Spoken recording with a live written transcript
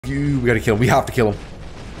We gotta kill him. We have to kill him.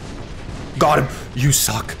 Got him. You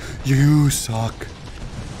suck. You suck.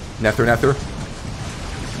 Nether.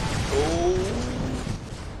 Oh.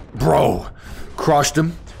 Bro. Crushed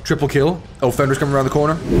him. Triple kill. Oh, Fender's coming around the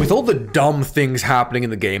corner. With all the dumb things happening in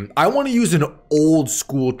the game, I want to use an old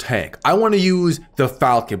school tank. I want to use the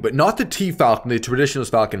Falcon, but not the T-Falcon, the traditionalist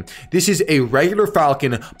Falcon. This is a regular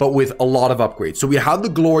Falcon, but with a lot of upgrades. So we have the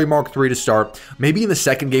Glory Mark III to start. Maybe in the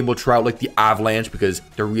second game, we'll try out like the Avalanche because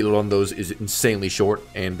the reload on those is insanely short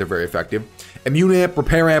and they're very effective. Immune amp,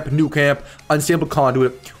 repair amp, nuke amp, unstable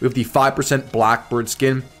conduit. We have the 5% Blackbird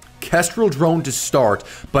skin. Kestrel drone to start,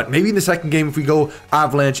 but maybe in the second game, if we go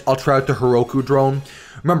Avalanche, I'll try out the Hiruko drone.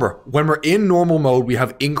 Remember, when we're in normal mode, we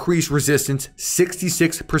have increased resistance,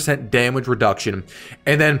 66% damage reduction,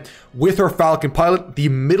 and then with our Falcon pilot, the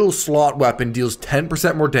middle slot weapon deals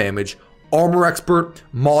 10% more damage, armor expert,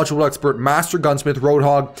 module expert, master gunsmith,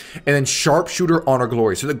 roadhog, and then sharpshooter on our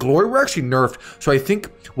glory. So the glory were actually nerfed. So I think,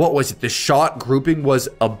 what was it? The shot grouping was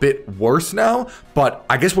a bit worse now, but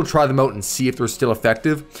I guess we'll try them out and see if they're still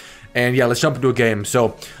effective. And yeah, let's jump into a game.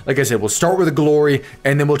 So, like I said, we'll start with the glory,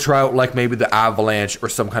 and then we'll try out like maybe the avalanche or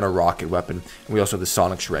some kind of rocket weapon. And we also have the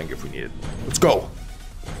sonic shrang if we need it. Let's go.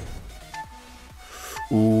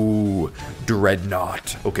 Ooh,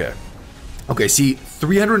 dreadnought. Okay. Okay, see,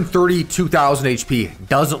 332,000 HP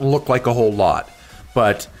doesn't look like a whole lot,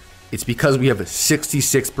 but it's because we have a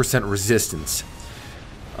 66% resistance.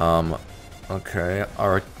 Okay,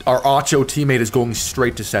 our Acho teammate is going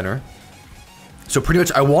straight to center. So pretty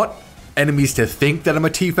much I want enemies to think that I'm a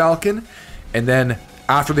T-Falcon, and then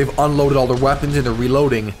after they've unloaded all their weapons and they're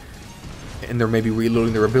reloading, and they're maybe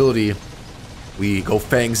reloading their ability, we go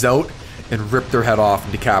fangs out and rip their head off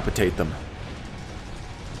and decapitate them.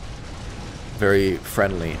 Very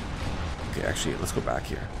friendly. Okay, actually, let's go back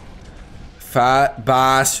here. Fat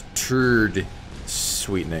Bastard.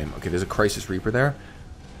 Sweet name. Okay, there's a Crisis Reaper there.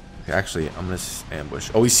 Okay, actually, I'm gonna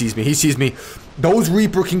ambush. Oh, he sees me. He sees me. Those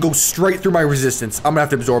Reaper can go straight through my resistance. I'm gonna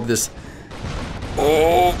have to absorb this.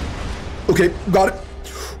 Oh. Okay, got it.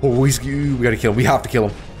 Oh, we gotta kill him. We have to kill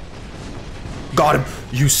him. Got him.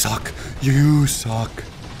 You suck. You suck.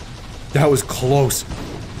 That was close.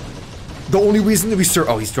 The only reason that we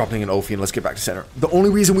oh, he's dropping an Ophion. Let's get back to center. The only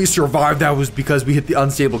reason we survived that was because we hit the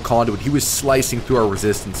unstable conduit. He was slicing through our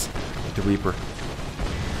resistance with the Reaper.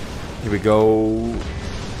 Here we go.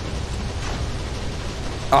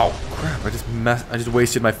 Oh, crap. I just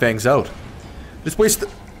wasted my fangs out. Just wasted.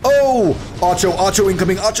 Oh! Acho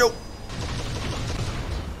incoming. Acho!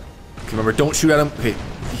 Okay, remember, don't shoot at him. Okay,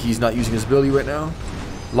 he's not using his ability right now.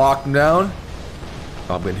 Lock him down.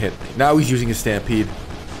 Oh, I've been hit. Now he's using his Stampede.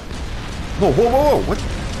 Whoa, whoa, whoa, whoa, what?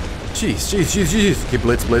 Jeez. Okay,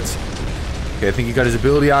 blitz. Okay, I think he got his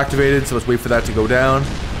ability activated, so let's wait for that to go down.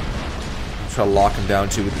 Let's try to lock him down,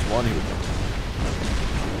 too, with this one. Here we go.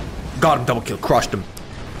 Got him, double kill, crushed him.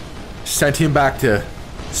 Sent him back to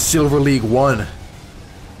Silver League 1.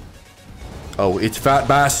 Oh, it's Fat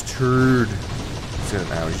Bastard. He's got an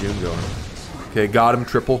Aojun going. Okay, got him,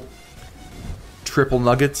 triple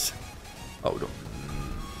nuggets. Oh, don't.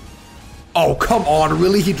 Oh, come on,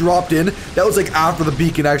 really? He dropped in? That was like after the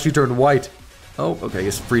beacon actually turned white. Oh, okay, I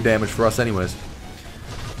guess free damage for us anyways.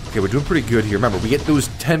 Okay, we're doing pretty good here. Remember, we get those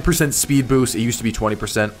 10% speed boosts. It used to be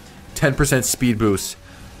 20%. 10% speed boosts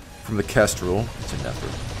from the Kestrel. It's a Nether.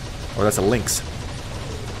 Or that's a Lynx.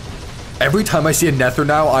 Every time I see a Nether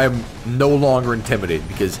now, I am no longer intimidated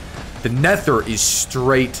because the Nether is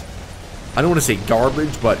straight, I don't want to say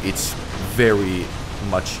garbage, but it's very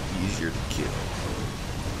much easier to kill.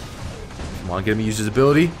 Come on, get him to use his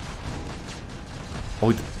ability.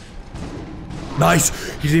 Oh, nice!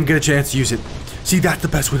 He didn't even get a chance to use it. See, that's the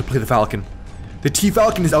best way to play the Falcon. The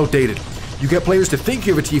T-Falcon is outdated. You get players to think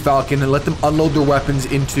you have a T-Falcon and let them unload their weapons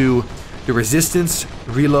into the resistance,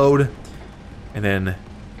 reload, and then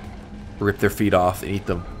rip their feet off and eat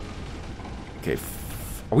them. Okay.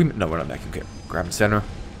 Are we? No, we're not back. Okay. Grab and center.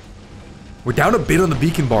 We're down a bit on the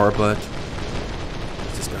beacon bar, but...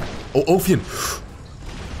 What's this guy? Oh, Ophion!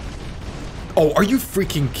 Oh, are you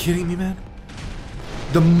freaking kidding me, man?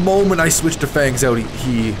 The moment I switched to Fangs out,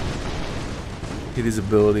 he hit his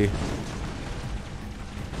ability.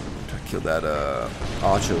 Try to kill that,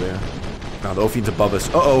 Acho there. Now the Ophion's above us.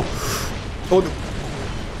 Uh-oh. Oh,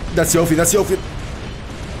 that's the Ophion, that's the Ophion.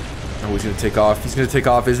 Oh, he's gonna take off. He's gonna take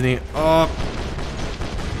off, isn't he? Oh,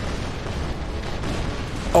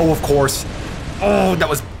 of course. Oh, that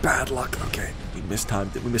was bad luck. Okay, we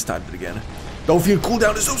mistimed it. We mistimed it again. The Ophion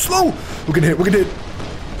cooldown is so slow. We're gonna hit. We're gonna hit.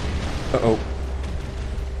 Uh-oh.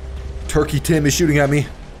 Turkey Tim is shooting at me.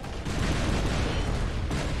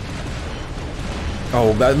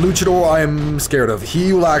 Oh, that luchador I am scared of.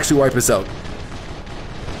 He will actually wipe us out.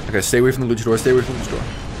 Okay, stay away from the luchador. Stay away from the luchador.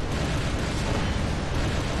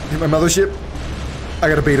 Hit my mothership. I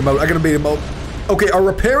gotta bait him out. I gotta bait him out. Okay, our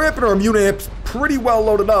repair amp and our immune amp's pretty well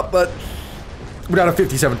loaded up, but we're down to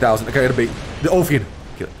 57,000. Okay, I gotta bait the Ophian.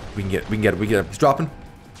 Okay, we can get it. He's dropping.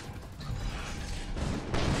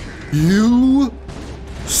 You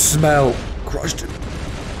smell. Crushed it.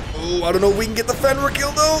 Oh, I don't know if we can get the Fenrir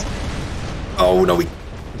kill though. Oh no,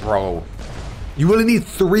 bro. You really need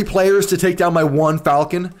 3 players to take down my 1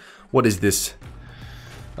 Falcon? What is this?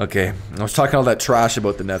 Okay, I was talking all that trash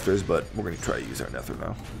about the Nethers, but we're gonna try to use our Nether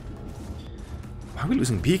now. Why are we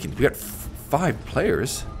losing beacons? We got 5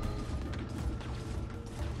 players.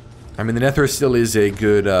 I mean, the Nether still is a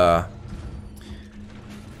good,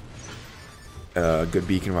 good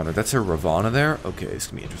beacon runner. That's a Ravana there? Okay, it's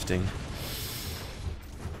gonna be interesting.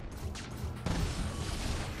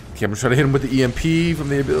 Okay, I'm gonna try to hit him with the EMP from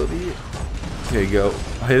the ability. There you go.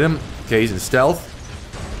 I'll hit him. Okay, he's in stealth.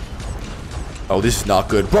 Oh, this is not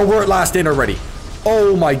good. Bro, we're at last in already.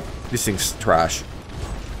 Oh my... This thing's trash.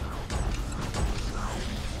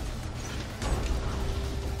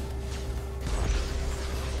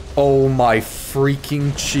 Oh my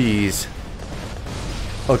freaking cheese.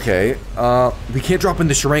 Okay, we can't drop in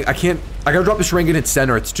the Sherang. I gotta drop the Sherang in its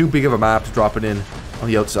center. It's too big of a map to drop it in on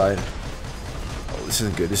the outside. Oh, this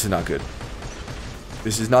isn't good. This is not good.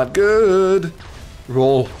 This is not good.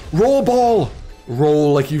 Roll. Roll, ball!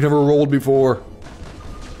 Roll like you've never rolled before.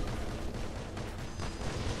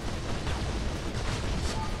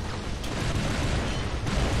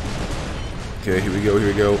 Okay, here we go, here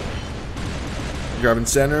we go. Grabbing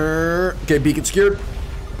center. Okay, beacon secured.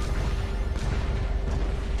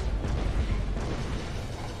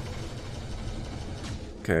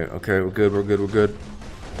 Okay, okay, we're good, we're good, we're good.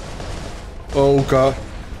 Oh god.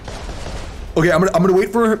 Okay, I'm gonna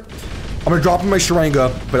wait for her. I'm gonna drop in my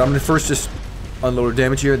Sharanga, but I'm gonna first just unload her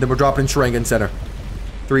damage here, then we're dropping in Sharanga in center.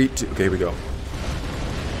 3, 2, okay, here we go.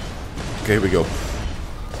 Okay, here we go.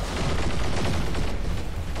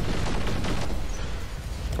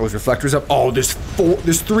 Oh, his reflector's up. Oh, there's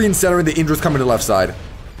 3 in center and the Indra's coming to the left side.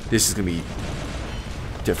 This is gonna be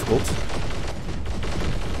difficult.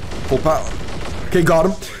 Full power. Okay, got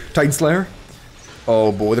him. Titan Slayer.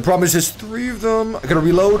 Oh boy, the problem is there's 3 of them. I gotta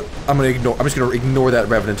reload. I'm just gonna ignore that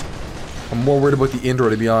Revenant. I'm more worried about the Indra,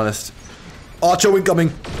 to be honest. Ocho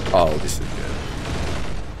incoming. Oh, this is good.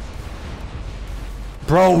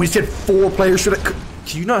 Bro, we said 4 players. Should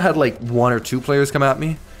you not have like 1 or 2 players come at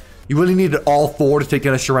me? You really needed all 4 to take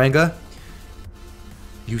down a Sharanga?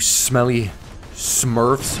 You smelly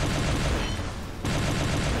smurfs.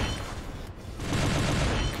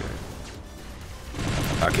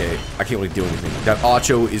 Okay, I can't really do anything. That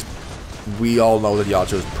Ocho is... We all know that the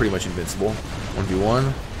Ocho is pretty much invincible.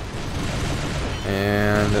 1v1.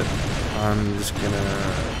 And... I'm just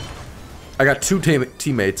gonna... I got 2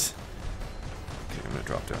 teammates. Okay, I'm gonna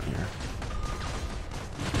drop down here.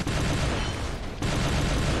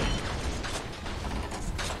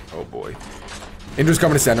 Oh boy. Indra's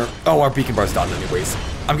coming to center. Oh, our beacon bar's done anyways.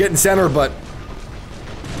 I'm getting center, but...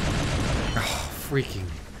 Oh, freaking...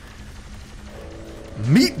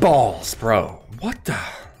 Meatballs, bro. What the...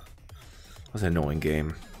 That was an annoying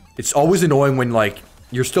game. It's always annoying when, like,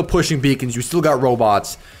 you're still pushing beacons, you still got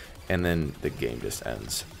robots, and then the game just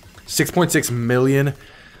ends. 6.6 million.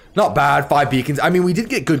 Not bad, 5 beacons. I mean, we did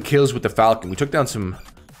get good kills with the Falcon. We took down some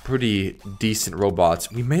pretty decent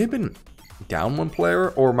robots. We may have been down 1 player,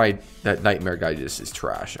 or that Nightmare guy just is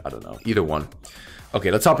trash. I don't know. Either one. Okay,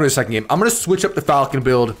 let's hop into the second game. I'm going to switch up the Falcon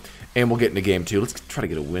build, and we'll get into game 2. Let's try to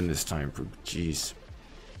get a win this time. Jeez.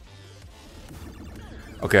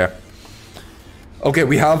 Okay. Okay,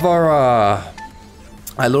 we have our,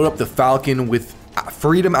 I load up the Falcon with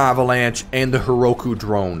Freedom Avalanche and the Hiruko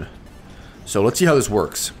drone. So let's see how this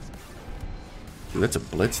works. Dude, that's a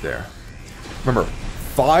blitz there. Remember,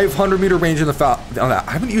 500 meter range on the Falcon. I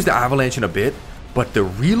haven't used the Avalanche in a bit, but the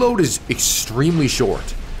reload is extremely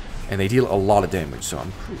short. And they deal a lot of damage, so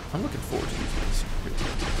I'm looking forward to using this.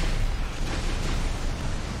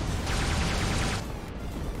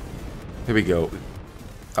 Here we go.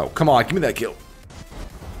 Oh, come on, give me that kill.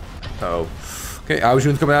 Uh oh. Okay,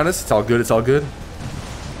 Aojune's coming at us. It's all good, it's all good.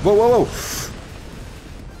 Whoa, whoa, whoa.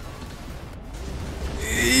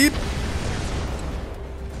 Eep.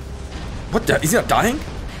 What the? Is he not dying?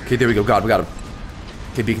 Okay, there we go. God, we got him.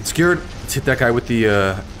 Okay, beacon secured. Let's hit that guy with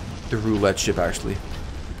the roulette ship, actually.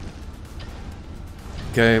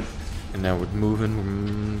 Okay, and now we're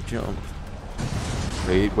moving. Jump.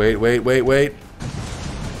 Wait, wait, wait, wait, wait.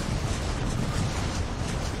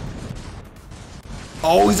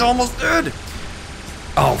 Oh, he's almost dead.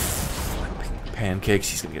 Oh, pancakes.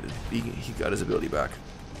 He's gonna get it. He got his ability back.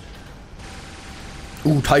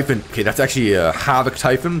 Ooh, Typhon. Okay, that's actually a Havoc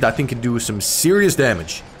Typhon. That thing can do some serious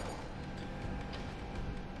damage.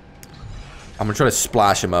 I'm gonna try to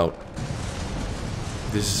splash him out.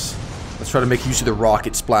 Let's try to make use of the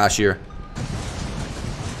rocket splash here.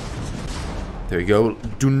 There you go.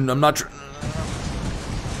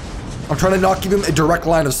 I'm trying to not give him a direct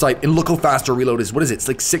line of sight. And look how fast our reload is. What is it? It's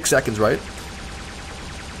like 6 seconds, right?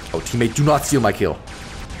 Oh, teammate, do not steal my kill.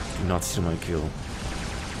 Do not steal my kill.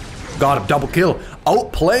 Got him. Double kill.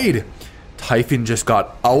 Outplayed. Typhon just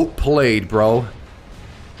got outplayed, bro.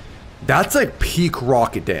 That's like peak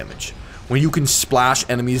rocket damage. When you can splash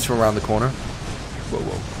enemies from around the corner. Whoa,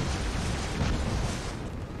 whoa.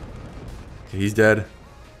 Okay, he's dead.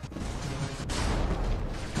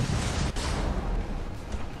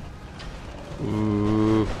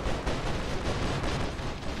 Ooh.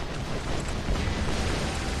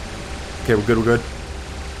 Okay, we're good, we're good.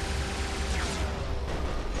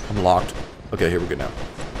 I'm locked. Okay, here we're good now.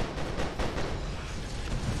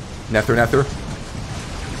 Nether.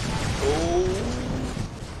 Oh.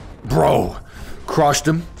 Bro. Crushed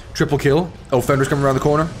him. Triple kill. Oh, Fender's coming around the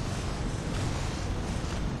corner.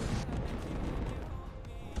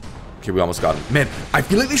 Okay, we almost got him. Man, I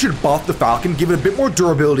feel like they should buff the Falcon, give it a bit more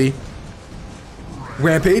durability.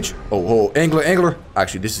 Rampage. Oh, angler.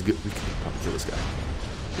 Actually, this is good. We can probably kill this guy.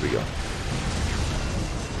 Here we go.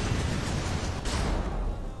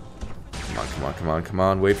 Come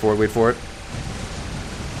on. Wait for it. We're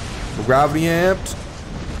gravity amped.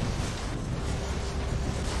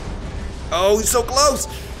 Oh, he's so close.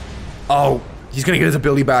 Oh, he's gonna get his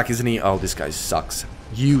ability back, isn't he? Oh, this guy sucks.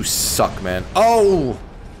 You suck, man. Oh.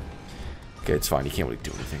 Okay, it's fine. He can't really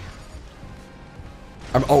do anything.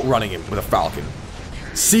 I'm outrunning him with a Falcon.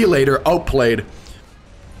 See you later. Outplayed.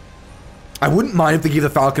 I wouldn't mind if they give the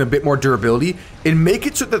Falcon a bit more durability and make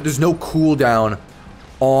it so that there's no cooldown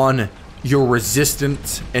on your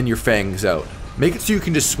resistance and your fangs out. Make it so you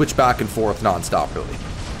can just switch back and forth non-stop, really.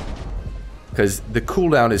 Because the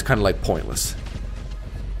cooldown is kind of like pointless.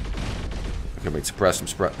 Okay, wait, suppress him.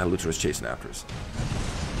 Luchador's chasing after us.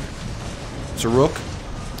 It's a rook.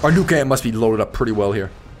 Our nuke amp must be loaded up pretty well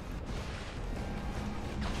here.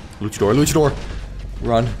 Luchador.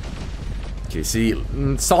 Run. Okay, see,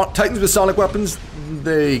 Titans with sonic weapons,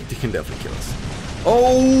 they can definitely kill us.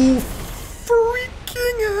 Oh,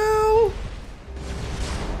 freaking hell.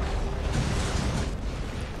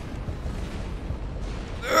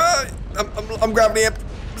 I'm gravity amped.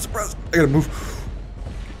 I'm suppressed. I gotta move.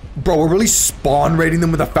 Bro, we're really spawn raiding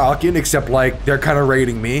them with a Falcon, except like they're kind of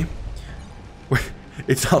raiding me.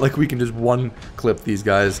 It's not like we can just one clip these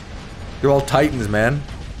guys. They're all Titans, man.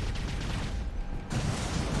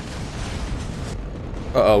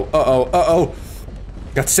 Uh-oh.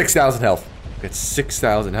 Got 6,000 health. Got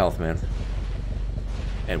 6,000 health, man.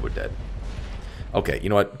 And we're dead. Okay, you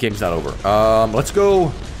know what? Game's not over. Let's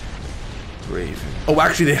go. Raven. Oh,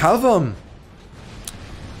 actually, they have,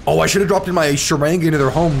 Oh, I should have dropped in my Sharanga into their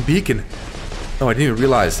home beacon. Oh, I didn't even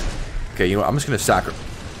realize. Okay, you know what? I'm just gonna sacrifice.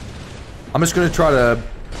 I'm just gonna try to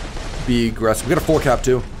be aggressive. We got a 4-cap,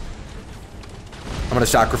 too. I'm gonna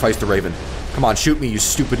sacrifice the Raven. Come on, shoot me, you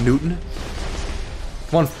stupid Newton.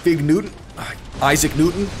 Come on, Fig Newton. Isaac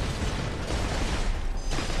Newton.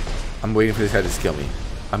 I'm waiting for this guy to just kill me.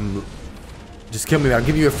 Just kill me, man. I'll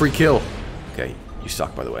give you a free kill. Okay, you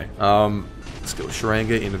suck, by the way. Let's go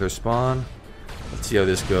Sharanga into their spawn. Let's see how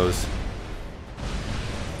this goes.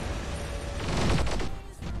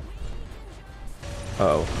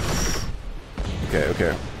 Uh-oh.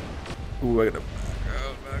 Okay. Ooh, I gotta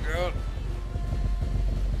back out.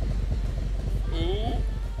 Ooh.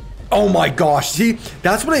 Oh my gosh, see?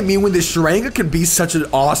 That's what I mean when this Sharanga can be such an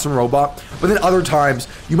awesome robot, but then other times,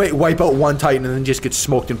 you might wipe out one Titan and then just get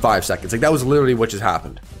smoked in 5 seconds. Like, that was literally what just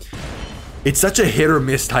happened. It's such a hit or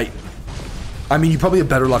miss Titan. I mean, you probably have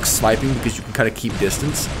better luck sniping because you can kind of keep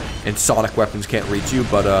distance, and sonic weapons can't reach you,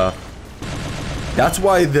 but, that's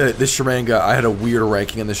why the Sharanga, I had a weird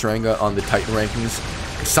ranking on the Sharanga on the Titan rankings.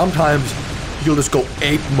 Sometimes, you'll just go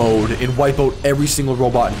ape mode and wipe out every single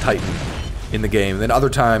robot in Titan in the game. Then other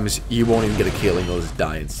times, you won't even get a kill and you'll just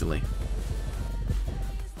die instantly.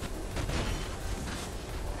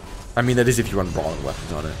 I mean, that is if you run brawling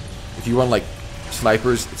weapons on it. If you run, like,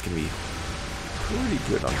 snipers, it's gonna be pretty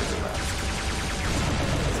good on the map.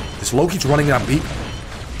 This Loki's running out beat.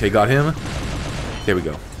 Okay, got him. There we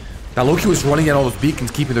go. Now Loki was running at all those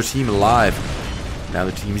beacons, keeping their team alive. Now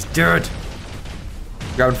the team is dead.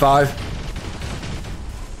 Grabbing 5.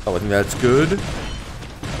 Oh, I think that's good.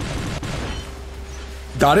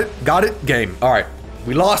 Got it. Game. Alright.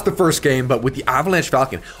 We lost the first game, but with the Avalanche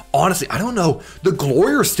Falcon, honestly, I don't know. The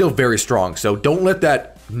Glory are still very strong, so don't let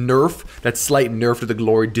that nerf, that slight nerf to the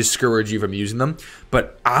Glory discourage you from using them.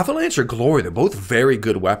 But Avalanche or Glory, they're both very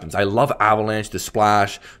good weapons. I love Avalanche, the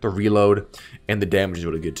splash, the reload, and the damage is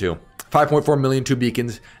really good too. 5.4 million, 2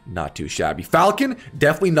 beacons, not too shabby. Falcon,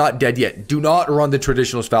 definitely not dead yet. Do not run the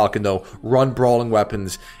Traditionalist Falcon though. Run brawling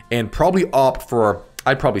weapons and probably opt for,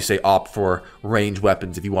 I'd probably say opt for range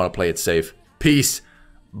weapons if you want to play it safe. Peace,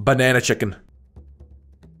 banana chicken.